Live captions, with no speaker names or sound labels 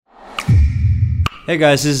Hey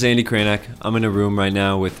guys, this is Andy Kranek. I'm in a room right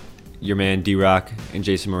now with your man D-Rock and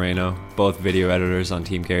Jason Moreno, both video editors on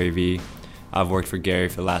Team Gary V. I've worked for Gary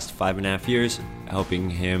for the last 5.5 years, helping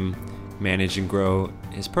him manage and grow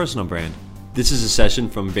his personal brand. This is a session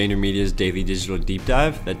from VaynerMedia's Daily Digital Deep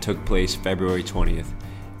Dive that took place February 20th.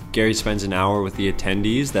 Gary spends an hour with the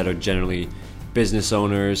attendees that are generally business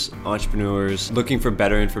owners, entrepreneurs, looking for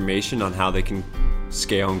better information on how they can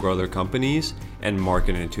scale and grow their companies and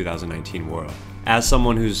market in a 2019 world. As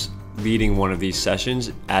someone who's leading one of these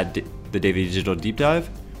sessions at the Daily Digital Deep Dive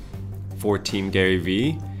for Team Gary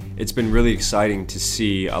V, it's been really exciting to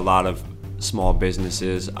see a lot of small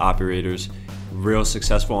businesses, operators, real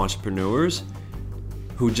successful entrepreneurs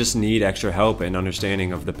who just need extra help and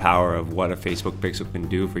understanding of the power of what a Facebook pixel can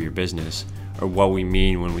do for your business, or what we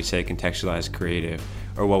mean when we say contextualized creative,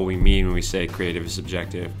 or what we mean when we say creative is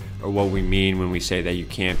subjective, or what we mean when we say that you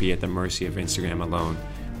can't be at the mercy of Instagram alone.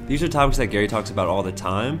 These are topics that Gary talks about all the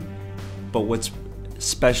time, but what's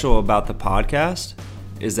special about the podcast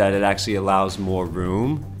is that it actually allows more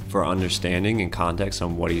room for understanding and context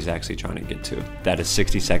on what he's actually trying to get to, that a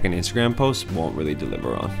 60-second Instagram post won't really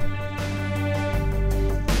deliver on.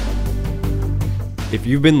 If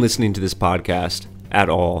you've been listening to this podcast at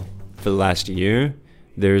all for the last year,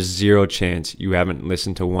 there's zero chance you haven't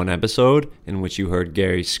listened to one episode in which you heard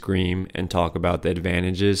Gary scream and talk about the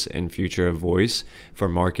advantages and future of voice for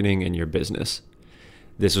marketing in your business.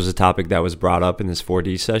 This was a topic that was brought up in this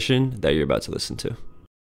 4D session that you're about to listen to.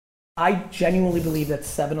 I genuinely believe that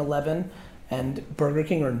 7-Eleven and Burger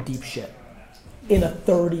King are in deep shit in a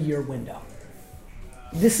 30-year window.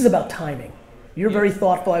 This is about timing. You're very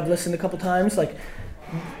thoughtful. I've listened a couple times.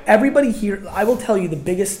 Everybody here, I will tell you the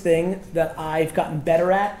biggest thing that I've gotten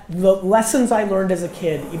better at, the lessons I learned as a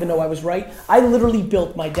kid, even though I was right, I literally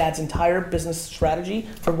built my dad's entire business strategy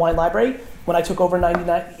for Wine Library when I took over in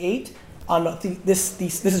 1998 on this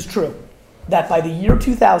is true, that by the year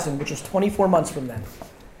 2000, which was 24 months from then,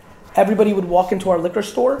 everybody would walk into our liquor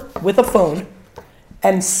store with a phone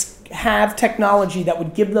and have technology that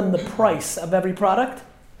would give them the price of every product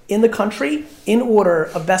in the country in order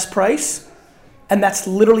of best price. And that's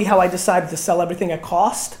literally how I decided to sell everything at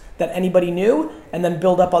cost that anybody knew and then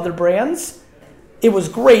build up other brands. It was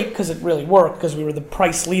great because it really worked because we were the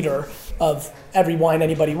price leader of every wine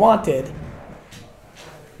anybody wanted.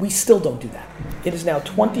 We still don't do that. It is now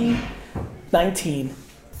 2019.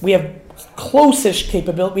 We have close-ish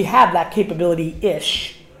capability. We have that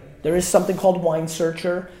capability-ish. There is something called Wine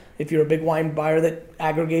Searcher. If you're a big wine buyer that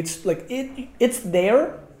aggregates, it's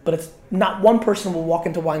there, but it's not one person will walk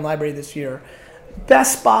into Wine Library this year.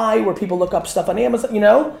 Best Buy, where people look up stuff on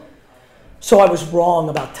Amazon, So I was wrong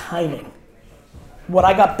about timing. What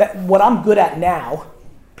I'm good at now,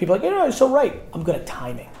 people are like, you're so right. I'm good at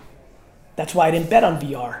timing. That's why I didn't bet on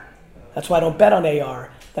VR. That's why I don't bet on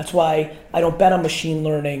AR. That's why I don't bet on machine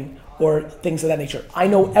learning or things of that nature. I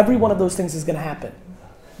know every one of those things is going to happen.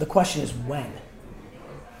 The question is when,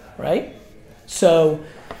 right? So,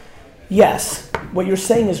 yes, what you're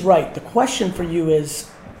saying is right. The question for you is,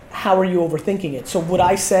 how are you overthinking it? So would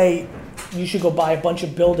I say you should go buy a bunch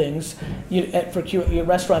of buildings for your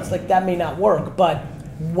restaurants? That may not work, but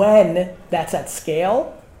when that's at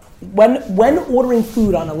scale, when ordering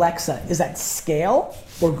food on Alexa is at scale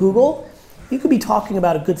or Google, you could be talking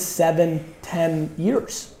about a good 7-10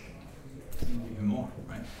 years. Even more,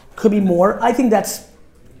 right? Could be more. I think that's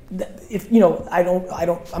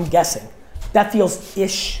I'm guessing. That feels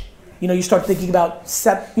ish. You start thinking about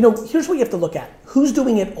here's what you have to look at. Who's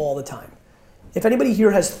doing it all the time? If anybody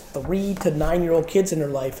here has 3 to 9-year-old kids in their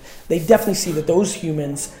life, they definitely see that those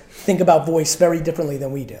humans think about voice very differently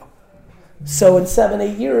than we do. So in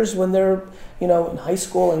 7-8 years, when they're in high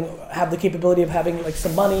school and have the capability of having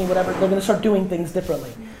some money, whatever, they're going to start doing things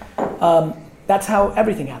differently. That's how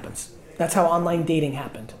everything happens. That's how online dating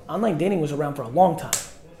happened. Online dating was around for a long time.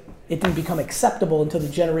 It didn't become acceptable until the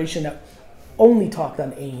generation that only talked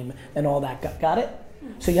on AIM and all that. Got it?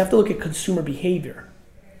 So you have to look at consumer behavior.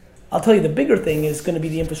 I'll tell you, the bigger thing is going to be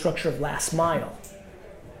the infrastructure of last mile.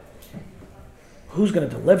 Who's going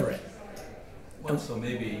to deliver it?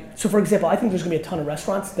 So for example, I think there's going to be a ton of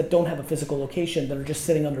restaurants that don't have a physical location that are just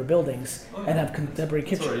sitting under buildings and have contemporary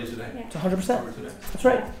kitchens. It's 100%. That's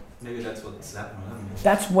right. Maybe that's what's happening.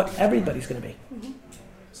 That's what everybody's going to be. Mm-hmm.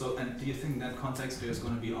 So, and do you think in that context there's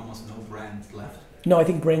going to be almost no brand left? No, I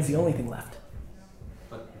think brand's the only thing left.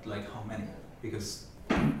 But how many? Because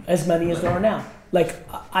as many as there are now.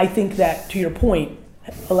 I think that, to your point,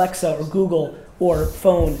 Alexa or Google or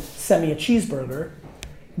phone, send me a cheeseburger,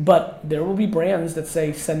 but there will be brands that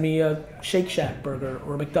say, send me a Shake Shack burger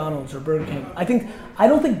or McDonald's or Burger King. I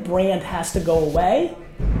don't think brand has to go away.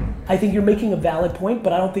 I think you're making a valid point,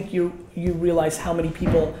 but I don't think you realize how many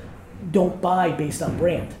people don't buy based on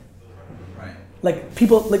brand. Right. Like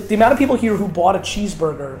the amount of people here who bought a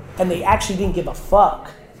cheeseburger and they actually didn't give a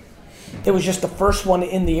fuck. It was just the first one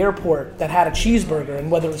in the airport that had a cheeseburger, and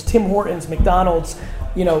whether it was Tim Hortons, McDonald's,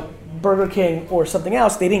 Burger King, or something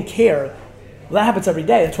else, they didn't care. Well, that happens every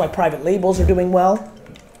day. That's why private labels are doing well,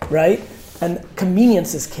 right? And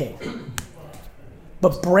convenience is king.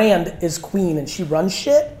 But brand is queen, and she runs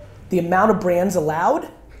shit. The amount of brands allowed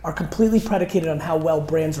are completely predicated on how well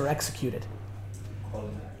brands are executed.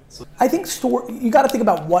 I think you got to think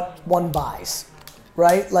about what one buys,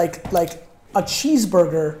 right? Like a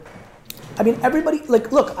cheeseburger. I mean, everybody,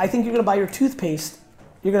 look, I think you're going to buy your toothpaste.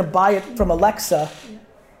 You're going to buy it from Alexa,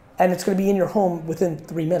 and it's going to be in your home within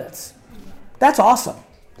 3 minutes. That's awesome.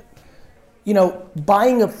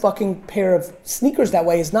 Buying a fucking pair of sneakers that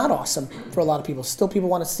way is not awesome for a lot of people. Still, people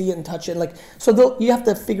want to see it and touch it. So you have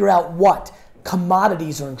to figure out what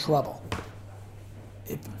commodities are in trouble.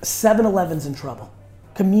 7-Eleven's in trouble.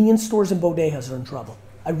 Convenience stores and bodegas are in trouble.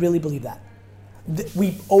 I really believe that.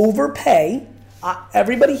 We overpay.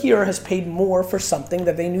 Everybody here has paid more for something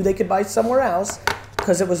that they knew they could buy somewhere else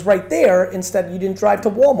because it was right there. Instead, you didn't drive to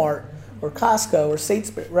Walmart or Costco or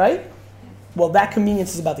Sainsbury's, right? Well, that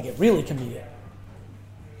convenience is about to get really convenient.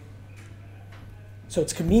 So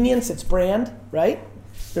it's convenience, it's brand, right?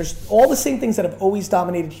 There's all the same things that have always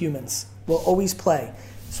dominated humans, will always play.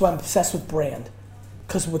 So I'm obsessed with brand.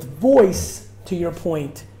 Because with voice, to your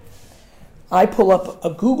point, I pull up a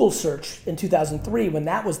Google search in 2003 when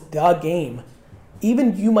that was the game.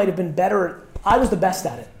 Even you might have been better. I was the best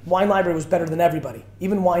at it. Wine Library was better than everybody.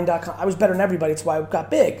 Even wine.com, I was better than everybody. That's why I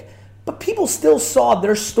got big. But people still saw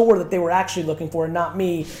their store that they were actually looking for, and not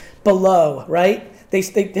me, below, right? They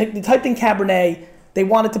typed in Cabernet. They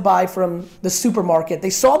wanted to buy from the supermarket. They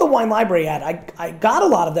saw the Wine Library ad. I got a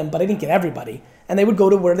lot of them, but I didn't get everybody. And they would go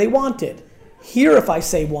to where they wanted. Here, if I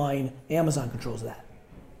say wine, Amazon controls that.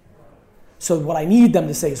 So what I need them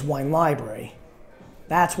to say is Wine Library.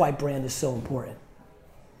 That's why brand is so important.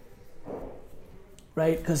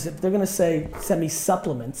 Right? Because if they're going to say, send me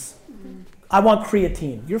supplements, I want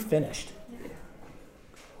creatine, you're finished.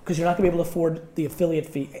 Because you're not going to be able to afford the affiliate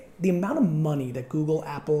fee. The amount of money that Google,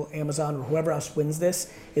 Apple, Amazon, or whoever else wins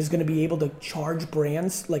this is going to be able to charge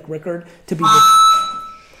brands like Rickard to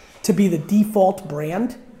be the default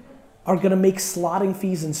brand are going to make slotting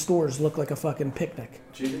fees in stores look like a fucking picnic.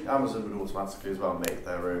 Do you think Amazon would automatically as well make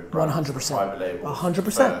their own 100%. private labels?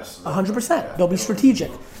 100%. 100%. They'll be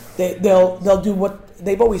strategic. They'll do what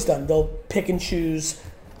they've always done. They'll pick and choose.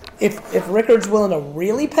 If Rickard's willing to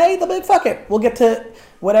really pay, they'll be like, fuck it. We'll get to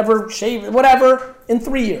whatever in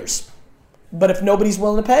 3 years. But if nobody's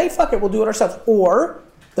willing to pay, fuck it, we'll do it ourselves. Or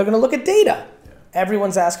they're going to look at data.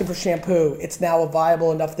 Everyone's asking for shampoo. It's now a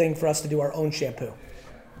viable enough thing for us to do our own shampoo.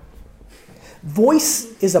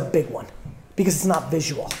 Voice is a big one because it's not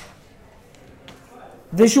visual.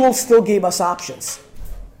 Visual still gave us options.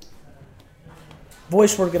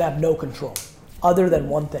 Voice, we're going to have no control other than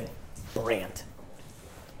one thing, brand.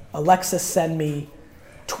 Alexa, send me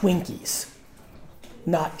Twinkies,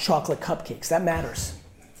 not chocolate cupcakes. That matters.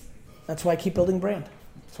 That's why I keep building brand.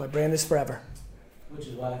 That's why brand is forever. Which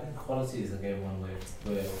is why I think quality is again one way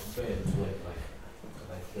to it.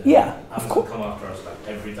 Yeah, of course. Come after us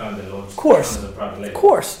every time they launch. Of course. Of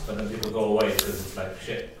course. But then people go away because it's like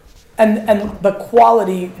shit. And the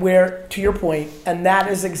quality where, to your point, and that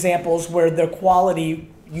is examples where the quality,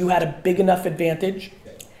 you had a big enough advantage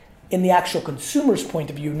in the actual consumer's point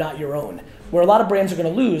of view, not your own. Where a lot of brands are going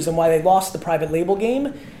to lose, and why they lost the private label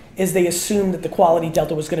game, is they assumed that the quality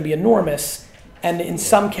delta was going to be enormous, and in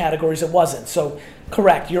some categories it wasn't. So,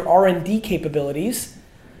 correct, your R&D capabilities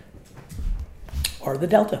are the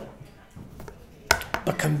delta.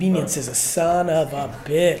 But convenience is a son of a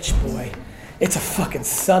bitch, boy. It's a fucking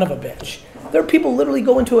son of a bitch. There are people literally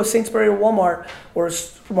going to a Sainsbury's or Walmart or a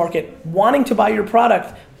supermarket wanting to buy your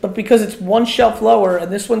product, but because it's one shelf lower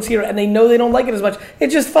and this one's here and they know they don't like it as much, it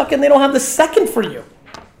just fucking, they don't have the second for you.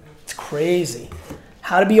 It's crazy.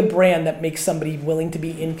 How to be a brand that makes somebody willing to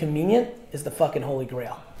be inconvenient is the fucking holy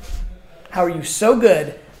grail. How are you so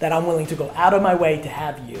good that I'm willing to go out of my way to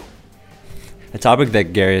have you? A topic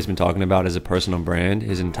that Gary has been talking about as a personal brand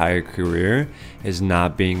his entire career is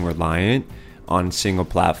not being reliant on single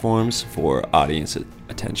platforms for audience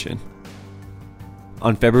attention.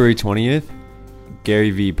 On February 20th,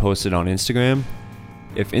 Gary Vee posted on Instagram,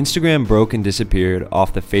 "If Instagram broke and disappeared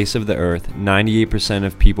off the face of the earth, 98%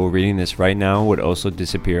 of people reading this right now would also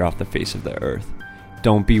disappear off the face of the earth.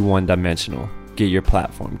 Don't be one-dimensional. Get your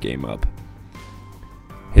platform game up."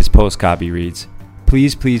 His post copy reads,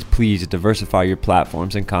 Please, please, please diversify your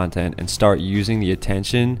platforms and content and start using the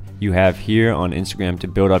attention you have here on Instagram to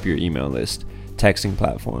build up your email list, texting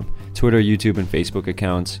platform, Twitter, YouTube, and Facebook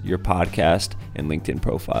accounts, your podcast, and LinkedIn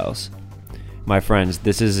profiles. My friends,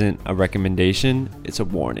 this isn't a recommendation, it's a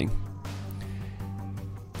warning.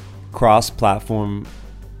 Cross-platform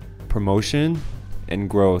promotion and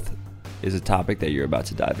growth is a topic that you're about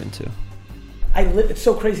to dive into. It's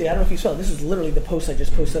so crazy. I don't know if you saw. This is literally the post I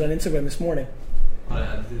just posted on Instagram this morning.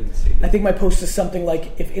 I didn't see that. I think my post is something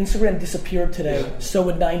like, if Instagram disappeared today, so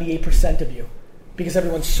would 98% of you, because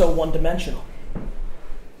everyone's so one-dimensional.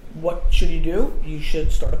 What should you do? You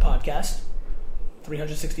should start a podcast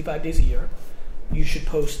 365 days a year. You should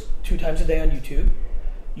post 2 times a day on YouTube.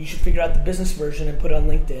 You should figure out the business version and put it on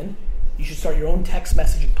LinkedIn. You should start your own text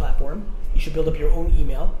messaging platform. You should build up your own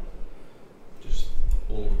email. Just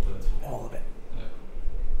all of it. All of it.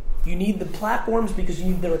 You need the platforms because you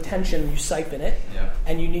need their attention, you siphon it. Yeah.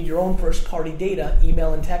 And you need your own first-party data,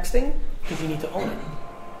 email and texting, because you need to own it.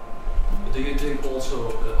 But do you think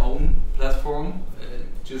also own platform,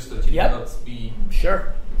 just that you cannot be...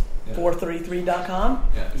 Sure. Yeah. 433.com?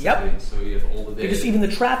 Yeah, exactly. Yep. So you have all the data. Because even the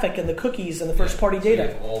traffic and the cookies and the first-party data, you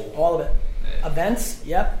have all of it. Yeah. Events,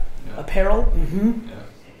 yep. Yeah. Apparel, mm-hmm. Yeah.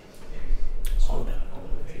 All of it.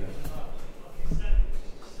 Yeah.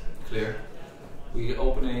 Clear. We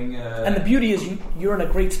opening... And the beauty is you're in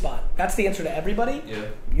a great spot. That's the answer to everybody. Yeah.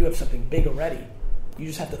 You have something big already. You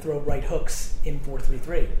just have to throw right hooks in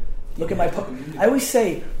 433. Look at my I always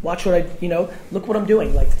say, watch what look what I'm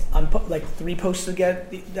doing. Like I'm 3 posts to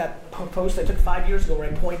get that post I took 5 years ago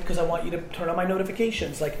where I point because I want you to turn on my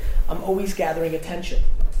notifications. Like I'm always gathering attention,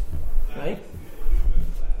 right?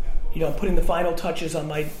 I'm putting the final touches on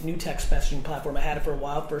my new text messaging platform. I had it for a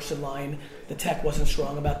while, first in line. The tech wasn't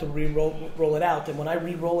strong, about to roll it out. And when I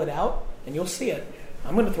re-roll it out, and you'll see it,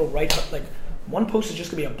 I'm going to throw one post is just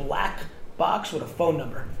going to be a black box with a phone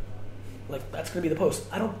number. That's going to be the post.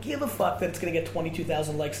 I don't give a fuck that it's going to get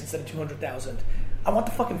 22,000 likes instead of 200,000. I want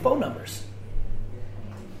the fucking phone numbers.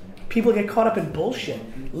 People get caught up in bullshit.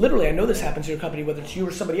 Literally, I know this happens in your company, whether it's you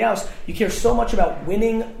or somebody else. You care so much about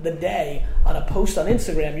winning the day on a post on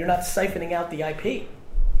Instagram, you're not siphoning out the IP.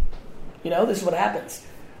 This is what happens.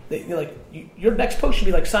 Your next post should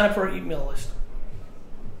be sign up for our email list.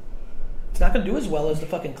 It's not going to do as well as the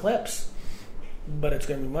fucking clips, but it's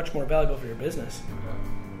going to be much more valuable for your business.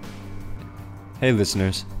 Hey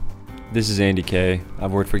listeners, this is Andy K.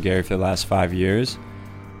 I've worked for Gary for the last 5 years.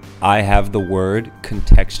 I have the word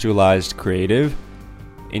contextualized creative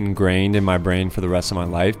ingrained in my brain for the rest of my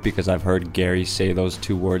life because I've heard Gary say those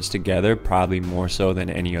 2 words together probably more so than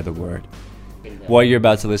any other word. What you're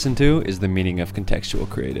about to listen to is the meaning of contextual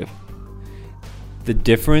creative. The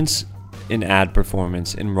difference in ad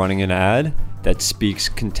performance in running an ad that speaks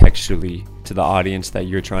contextually to the audience that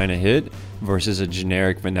you're trying to hit versus a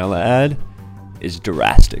generic vanilla ad is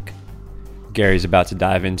drastic. Gary's about to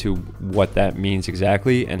dive into what that means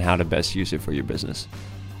exactly and how to best use it for your business.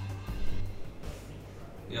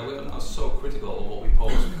 Yeah, we're now so critical of what we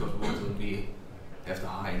post because we want to have the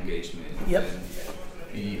high engagement and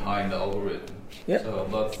be high in the algorithm. Yep. So,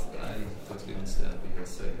 but I totally understand what you're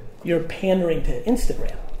saying. You're pandering to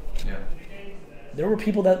Instagram. Yeah. There were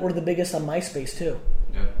people that were the biggest on MySpace too.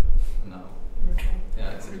 Yeah. No.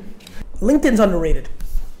 Yeah. LinkedIn's underrated.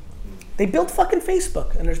 They built fucking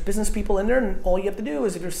Facebook, and there's business people in there, and all you have to do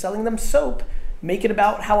is, if you're selling them soap, make it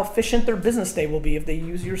about how efficient their business day will be if they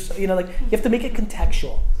use your, you have to make it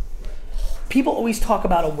contextual. People always talk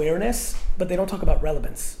about awareness, but they don't talk about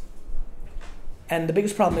relevance. And the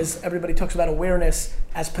biggest problem is everybody talks about awareness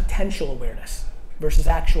as potential awareness versus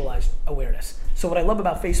actualized awareness. So what I love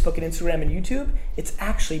about Facebook and Instagram and YouTube, it's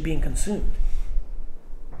actually being consumed.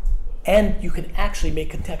 And you can actually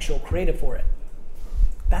make contextual creative for it.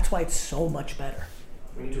 That's why it's so much better.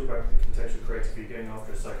 When you talk about contextual creative, are you going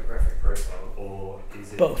after a psychographic profile, or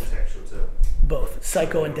is it Both. contextual to... Both,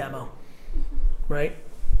 psycho and demo, right?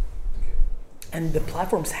 Okay. And the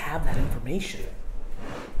platforms have that information.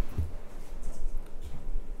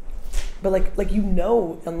 But on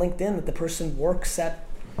LinkedIn that the person works at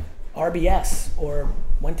RBS or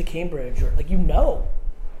went to Cambridge, or I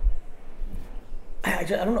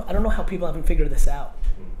don't know how people haven't figured this out.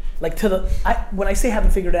 When I say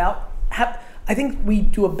haven't figured it out, I think we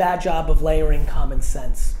do a bad job of layering common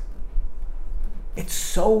sense. It's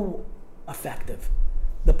so effective.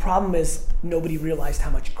 The problem is nobody realized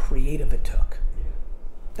how much creative it took.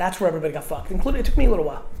 That's where everybody got fucked. Including, it took me a little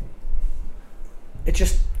while. It's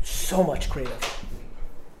just so much creative.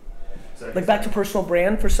 Like back to personal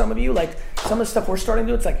brand for some of you, like some of the stuff we're starting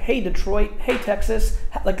to do, it's like, hey Detroit, hey Texas,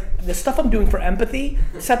 like the stuff I'm doing for empathy,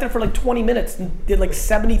 sat there for like 20 minutes and did like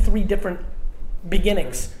 73 different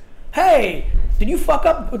beginnings. Hey, did you fuck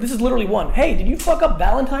up, this is literally one, hey, did you fuck up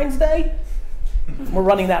Valentine's Day? We're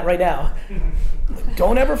running that right now.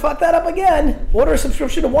 Don't ever fuck that up again. Order a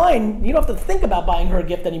subscription to wine. You don't have to think about buying her a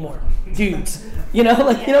gift anymore. Dudes.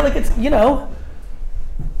 Like it's,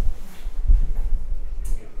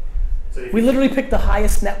 we literally picked the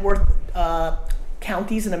highest net worth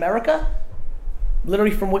counties in America,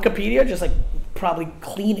 literally from Wikipedia, just like probably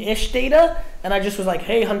clean-ish data, and I just was like,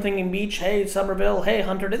 hey, Huntington Beach, hey, Somerville, hey,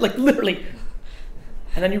 Hunter, like literally.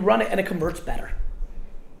 And then you run it and it converts better.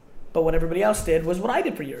 But what everybody else did was what I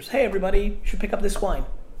did for years. Hey, everybody, you should pick up this wine.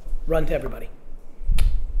 Run to everybody.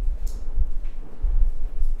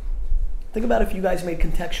 Think about if you guys made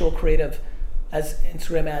contextual creative as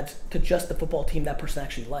Instagram ads to just the football team that person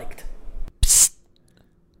actually liked. Psst.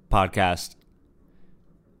 Podcast.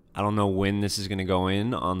 I don't know when this is going to go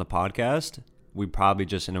in on the podcast. We probably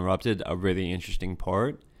just interrupted a really interesting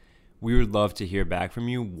part. We would love to hear back from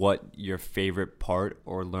you what your favorite part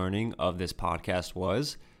or learning of this podcast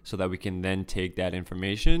was, so that we can then take that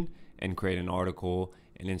information and create an article,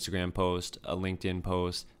 an Instagram post, a LinkedIn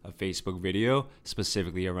post, a Facebook video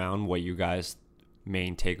specifically around what you guys'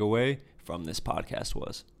 main takeaway from this podcast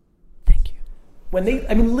was. Thank you.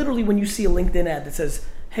 Literally when you see a LinkedIn ad that says,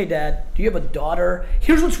 hey dad, do you have a daughter?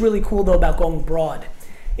 Here's what's really cool though about going broad.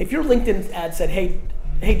 If your LinkedIn ad said, hey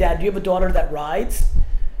dad, do you have a daughter that rides?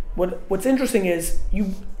 What's interesting is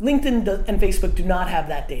LinkedIn and Facebook do not have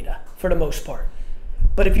that data for the most part.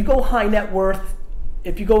 But if you go high net worth,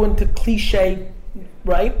 if you go into cliche,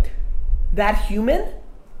 right, that human,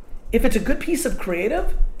 if it's a good piece of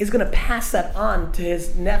creative, is going to pass that on to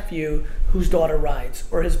his nephew whose daughter rides,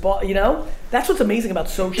 or his boss, That's what's amazing about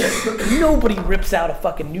social. Nobody rips out a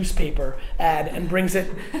fucking newspaper ad and brings it,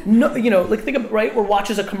 like think of, right, or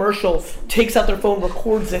watches a commercial, takes out their phone,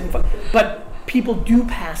 records it, but people do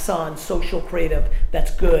pass on social creative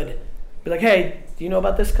that's good. Be like, hey, do you know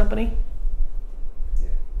about this company?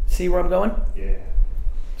 See where I'm going? Yeah.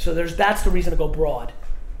 So that's the reason to go broad.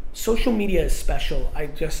 Social media is special. I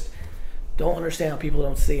just don't understand how people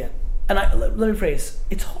don't see it. And let me phrase,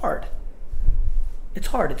 it's hard. It's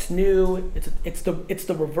hard. It's new. It's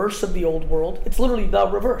the reverse of the old world. It's literally the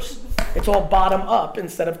reverse. It's all bottom up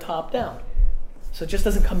instead of top down. So it just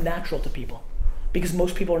doesn't come natural to people because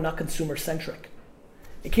most people are not consumer centric.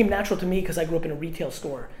 It came natural to me because I grew up in a retail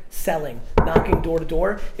store, selling, knocking door to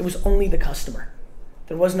door. It was only the customer.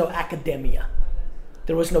 There was no academia.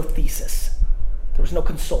 There was no thesis. There was no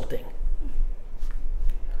consulting.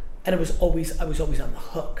 And I was always on the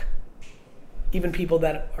hook. Even people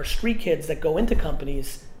that are street kids that go into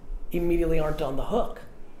companies immediately aren't on the hook.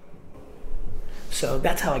 So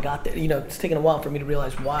that's how I got there. It's taken a while for me to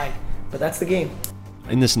realize why, but that's the game.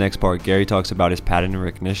 In this next part, Gary talks about his pattern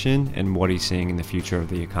recognition and what he's seeing in the future of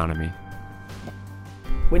the economy.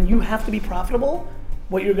 When you have to be profitable,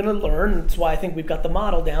 what you're going to learn, that's why I think we've got the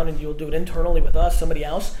model down and you'll do it internally with us, somebody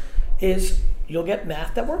else, is you'll get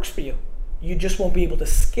math that works for you. You just won't be able to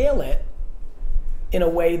scale it in a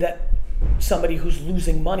way that somebody who's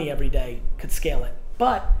losing money every day could scale it.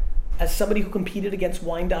 But as somebody who competed against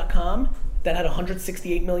wine.com that had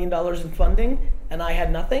 $168 million in funding and I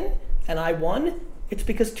had nothing and I won, it's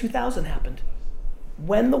because 2000 happened.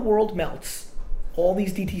 When the world melts, all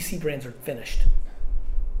these DTC brands are finished.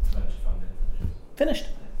 Finished.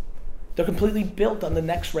 They're completely built on the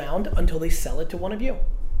next round until they sell it to one of you.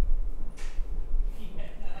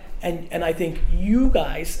 And I think you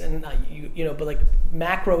guys, and not you, but like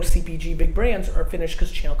macro CPG big brands are finished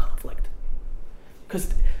because channel conflict.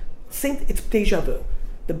 Because it's deja vu.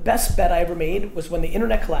 The best bet I ever made was when the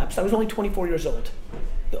internet collapsed. I was only 24 years old.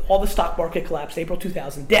 All the stock market collapsed, April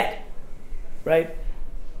 2000, dead, right?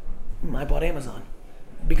 I bought Amazon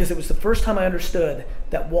because it was the first time I understood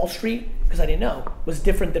that Wall Street, because I didn't know, was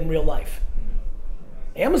different than real life.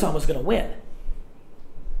 Amazon was going to win.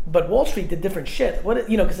 But Wall Street did different shit.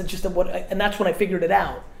 Because it's just and that's when I figured it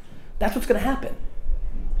out. That's what's going to happen.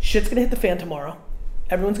 Shit's going to hit the fan tomorrow.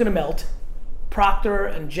 Everyone's going to melt. Procter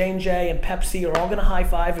and J&J and Pepsi are all going to high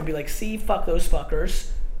five and be like, see, fuck those fuckers.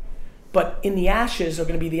 But in the ashes are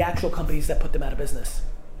going to be the actual companies that put them out of business.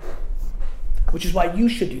 Which is why you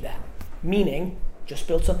should do that. Meaning, just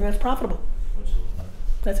build something that's profitable.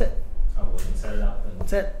 That's it. Set it up.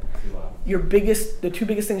 That's it. The two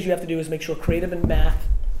biggest things you have to do is make sure creative and math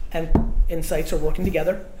and insights are working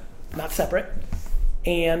together, not separate,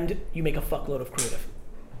 and you make a fuckload of creative.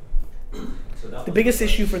 The biggest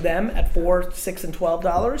issue for them at $4, $6, and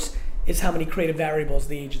 $12 is how many creative variables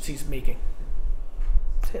the agency's making.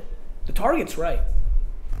 That's it. The target's right.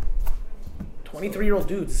 23-year-old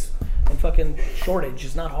dudes and fucking shortage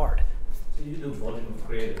is not hard. So you do volume of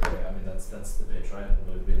creative, right? I mean, that's the pitch, right?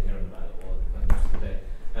 We've been hearing about it all today.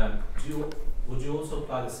 Would you also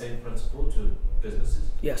apply the same principle to businesses?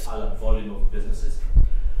 Yes. A la volume of businesses?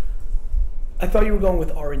 I thought you were going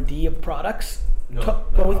with R&D of products. No,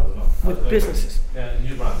 Go no. with businesses.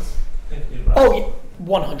 New brands. Think new brands. Oh, yeah,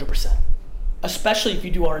 100%. Especially if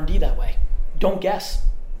you do R&D that way. Don't guess.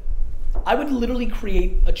 I would literally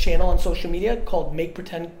create a channel on social media called Make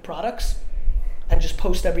Pretend Products and just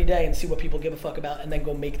post every day and see what people give a fuck about, and then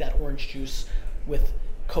go make that orange juice with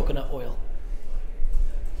coconut oil.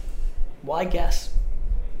 Why guess?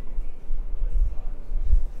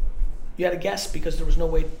 You had to guess because there was no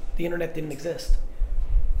way, the internet didn't exist.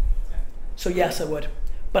 So yes, I would.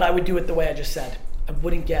 But I would do it the way I just said. I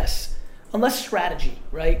wouldn't guess. Unless strategy,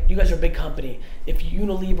 right? You guys are a big company. If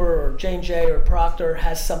Unilever or J&J or Procter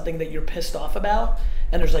has something that you're pissed off about,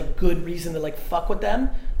 and there's like good reason to like fuck with them,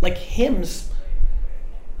 like Hims,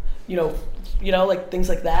 you know, like things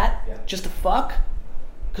like that, just to fuck,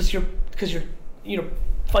 because you're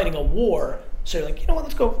fighting a war. So you're like, you know what?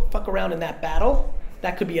 Let's go fuck around in that battle.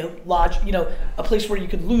 That could be a a place where you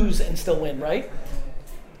could lose and still win, right?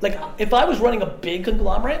 Like if I was running a big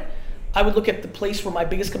conglomerate, I would look at the place where my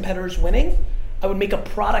biggest competitor is winning. I would make a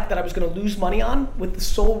product that I was going to lose money on with the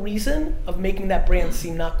sole reason of making that brand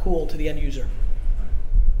seem not cool to the end user.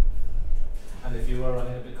 And if you were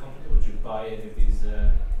running a big company, would you buy any of these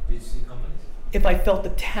D2C companies? If I felt the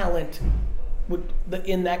talent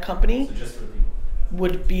in that company So just for people.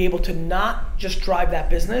 would be able to not just drive that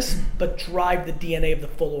business, but drive the DNA of the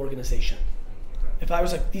full organization. If I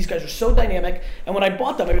was like, these guys are so dynamic, and when I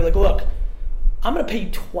bought them, I'd be like, look, I'm going to pay you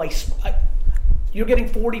twice. You're getting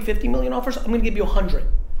 40, 50 million offers. I'm going to give you 100.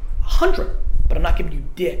 100. But I'm not giving you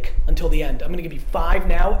dick until the end. I'm going to give you 5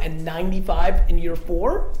 now and 95 in year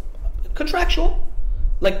 4. Contractual.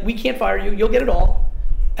 Like, we can't fire you. You'll get it all.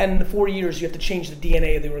 And in the 4 years, you have to change the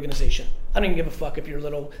DNA of the organization. I don't even give a fuck if your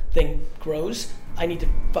little thing grows. I need to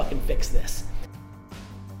fucking fix this.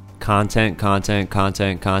 Content,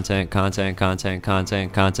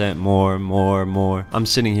 more. I'm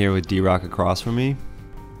sitting here with D-Rock across from me.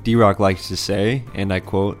 D-Rock likes to say, and I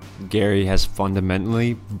quote, Gary has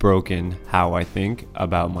fundamentally broken how I think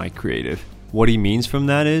about my creative. What he means from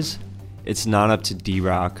that is, it's not up to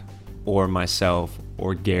D-Rock or myself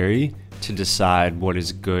or Gary to decide what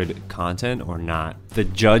is good content or not. The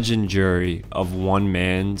judge and jury of one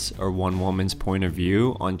man's or one woman's point of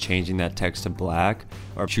view on changing that text to black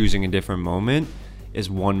or choosing a different moment is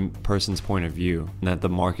one person's point of view. And that the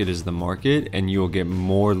market is the market, and you will get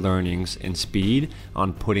more learnings and speed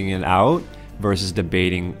on putting it out versus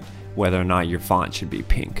debating whether or not your font should be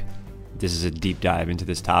pink. This is a deep dive into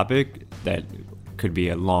this topic that could be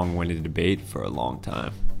a long-winded debate for a long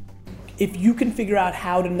time. If you can figure out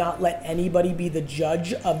how to not let anybody be the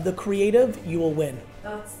judge of the creative, you will win.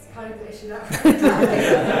 That's kind of the issue that we're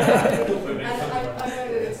having. And I know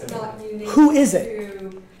that it's not unique. Who is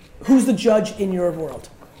it? Who's the judge in your world?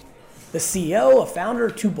 The CEO, a founder,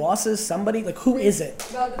 2 bosses, somebody? Like, who is it?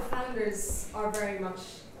 Well, the founders are very much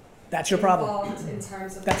That's your problem. involved in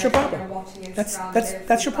terms of That's your problem. watching That's Instagram,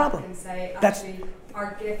 that's your problem. And say, That's- actually,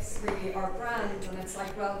 our gifts really are brand, and it's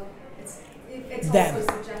like, well, it's Them. also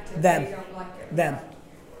subjective. Them. They don't like it. Them.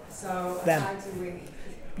 So Them. how do we,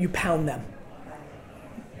 You pound them.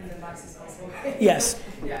 in the nicest possible way? Yes.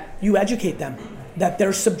 Yeah. You educate them that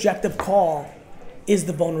their subjective call is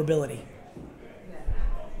the vulnerability.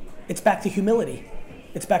 It's back to humility.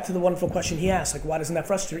 It's back to the wonderful question he asked, like, why doesn't that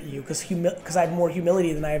frustrate you? Because I have more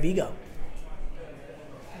humility than I have ego.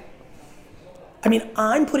 I mean,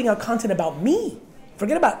 I'm putting out content about me.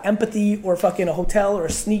 Forget about empathy or fucking a hotel or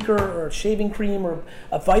a sneaker or a shaving cream or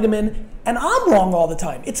a vitamin, and I'm wrong all the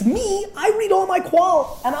time. It's me. I read all my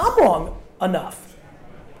qual, and I'm wrong enough.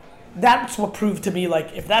 That's what proved to me,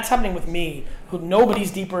 like, if that's happening with me, who nobody's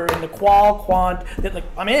deeper in the quant, that, like,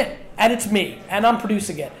 I'm in, and it's me, and I'm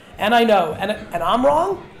producing it, and I know, and I'm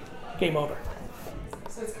wrong, game over.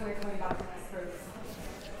 So it's kind of coming back to proof.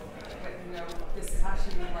 This is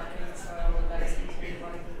actually working, so let's continue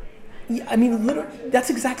running. Yeah, I mean, literally, that's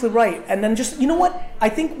exactly right. And then just, you know what? I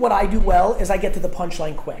think what I do well is I get to the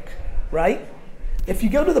punchline quick, right? If you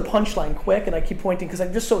go to the punchline quick, and I keep pointing because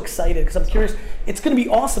I'm just so excited because I'm curious, it's going to be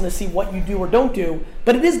awesome to see what you do or don't do,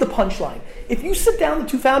 but it is the punchline. If you sit down the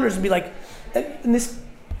 2 founders and be like, and this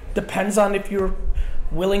depends on if you're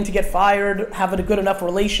willing to get fired, having a good enough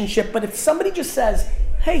relationship, but if somebody just says,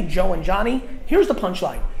 hey, Joe and Johnny, here's the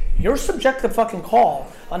punchline. Your subjective fucking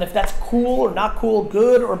call on if that's cool or not cool,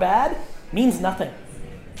 good or bad, means nothing.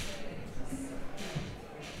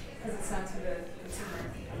 Because it's down to the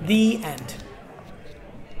consumer. The end.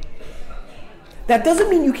 That doesn't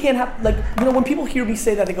mean you can't have, like, you know, when people hear me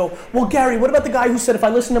say that, they go, well, Gary, what about the guy who said if I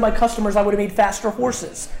listened to my customers, I would have made faster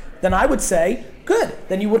horses? Then I would say, good.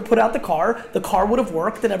 Then you would put out the car would have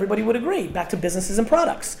worked, and everybody would agree. Back to businesses and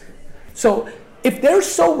products. So if they're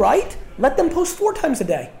so right, let them post 4 times a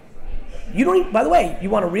day. You don't, by the way, you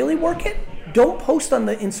want to really work it? Don't post on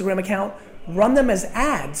the Instagram account, run them as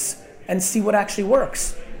ads and see what actually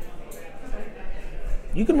works.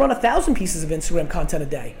 You can run 1,000 pieces of Instagram content a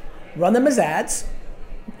day. Run them as ads.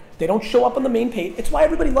 They don't show up on the main page. It's why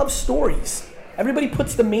everybody loves stories. Everybody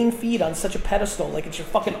puts the main feed on such a pedestal, like it's your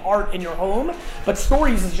fucking art in your home, but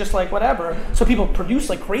stories is just like whatever. So people produce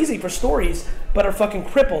like crazy for stories, but are fucking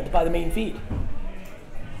crippled by the main feed.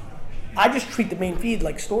 I just treat the main feed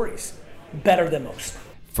like stories, better than most.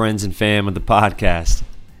 Friends and fam of the podcast.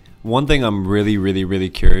 One thing I'm really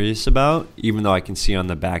curious about, even though I can see on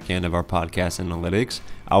the back end of our podcast analytics,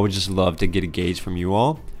 I would just love to get a gauge from you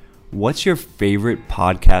all. What's your favorite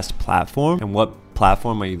podcast platform, and what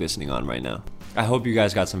platform are you listening on right now? I hope you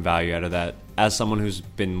guys got some value out of that. As someone who's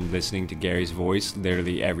been listening to Gary's voice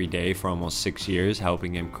literally every day for almost 6 years,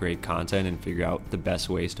 helping him create content and figure out the best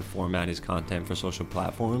ways to format his content for social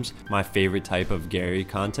platforms, my favorite type of Gary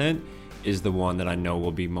content is the one that I know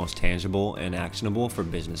will be most tangible and actionable for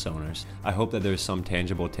business owners. I hope that there's some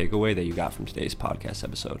tangible takeaway that you got from today's podcast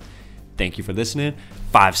episode. Thank you for listening.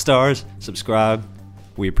 5 stars, subscribe.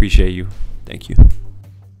 We appreciate you. Thank you.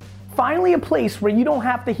 Finally a place where you don't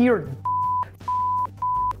have to hear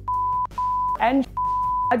and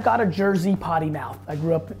I've got a Jersey potty mouth. I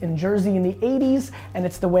grew up in Jersey in the 80s, and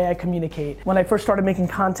it's the way I communicate. When I first started making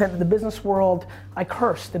content in the business world, I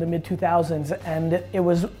cursed in the mid-2000s, and it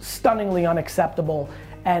was stunningly unacceptable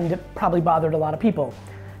and probably bothered a lot of people.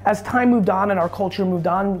 As time moved on and our culture moved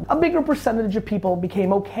on, a bigger percentage of people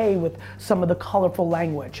became okay with some of the colorful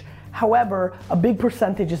language. However, a big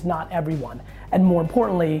percentage is not everyone. And more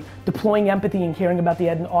importantly, deploying empathy and caring about the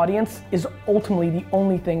audience is ultimately the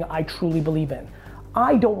only thing I truly believe in.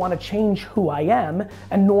 I don't want to change who I am,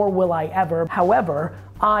 and nor will I ever. However,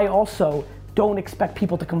 I also don't expect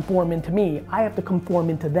people to conform into me. I have to conform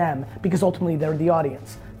into them because ultimately they're the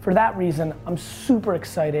audience. For that reason, I'm super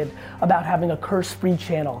excited about having a curse-free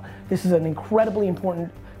channel. This is an incredibly important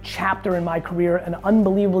chapter in my career, an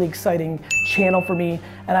unbelievably exciting channel for me,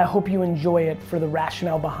 and I hope you enjoy it for the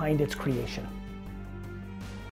rationale behind its creation.